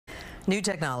New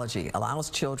technology allows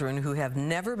children who have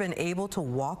never been able to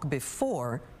walk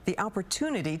before the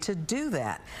opportunity to do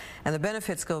that. And the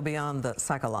benefits go beyond the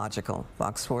psychological.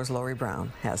 Fox 4's Lori Brown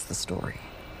has the story.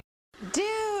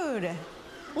 Dude,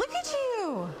 look at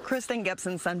you. Kristen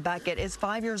Gibson's son Beckett is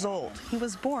 5 years old. He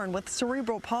was born with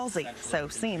cerebral palsy, so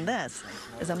seeing this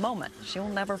is a moment she'll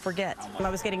never forget. I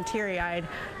was getting teary-eyed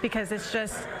because it's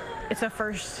a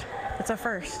first. It's a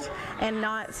first, and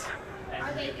not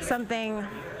something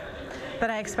that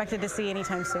I expected to see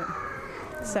anytime soon.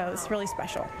 So it's really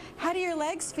special. How do your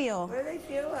legs feel? What do they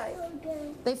feel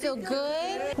like? They feel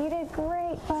good? You did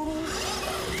great, buddy.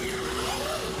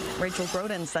 Rachel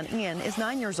Grodin's son Ian is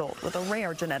 9 years old with a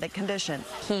rare genetic condition.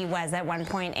 He was at one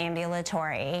point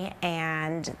ambulatory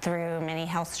and through many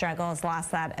health struggles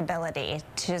lost that ability.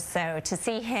 So to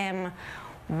see him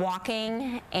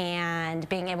walking and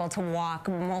being able to walk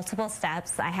multiple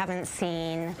steps I haven't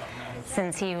seen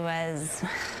since he was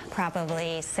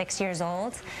probably 6 years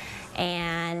old,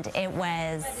 and it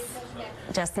was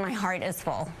just, my heart is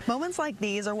full. Moments like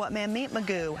these are what Manmeet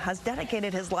Magoo has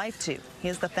dedicated his life to. He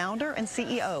is the founder and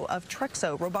CEO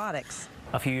of Robotics.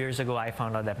 A few years ago, I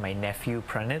found out that my nephew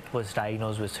Pranit was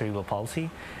diagnosed with cerebral palsy,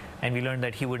 and we learned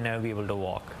that he would never be able to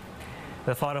walk.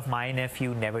 The thought of my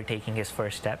nephew never taking his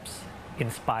first steps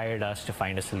inspired us to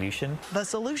find a solution. The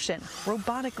solution,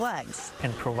 robotic legs.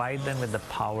 And provide them with the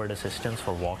powered assistance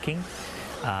for walking.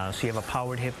 So you have a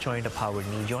powered hip joint, a powered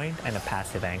knee joint, and a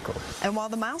passive ankle. And while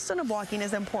the milestone of walking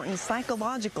is important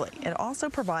psychologically, it also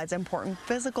provides important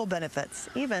physical benefits,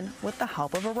 even with the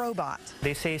help of a robot.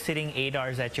 They say sitting 8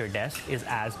 hours at your desk is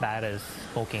as bad as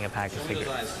smoking a pack of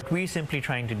cigarettes. What we're simply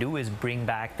trying to do is bring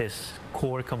back this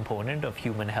core component of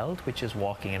human health, which is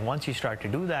walking. And once you start to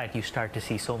do that, you start to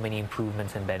see so many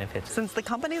improvements and benefits. Since the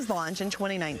company's launch in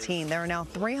 2019, there are now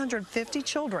 350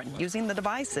 children using the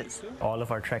devices. All of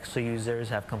our Trexo users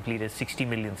have completed 60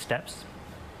 million steps,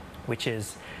 which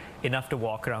is enough to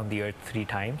walk around the earth 3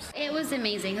 times. It was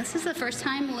amazing. This is the first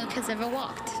time Luke has ever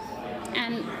walked.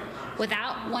 And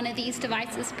without one of these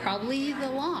devices, probably the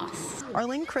loss.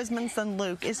 Arlene Krisman's son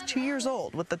Luke is 2 years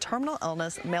old with the terminal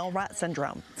illness male rat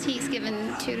syndrome. He's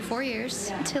given 2 to 4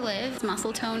 years to live.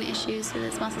 Muscle tone issues, so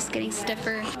his muscles getting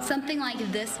stiffer. Something like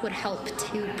this would help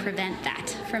to prevent that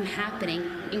from happening.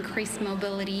 Increase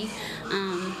mobility,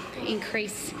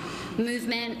 increase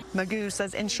movement. Magoo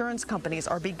says insurance companies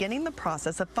are beginning the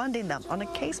process of funding them on a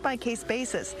case-by-case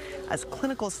basis as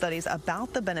clinical studies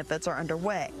about the benefits are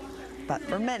underway. But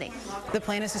for many, the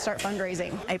plan is to start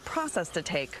fundraising. A process to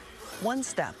take one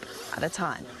step at a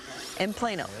time. In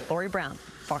Plano, Lori Brown,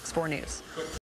 Fox 4 News.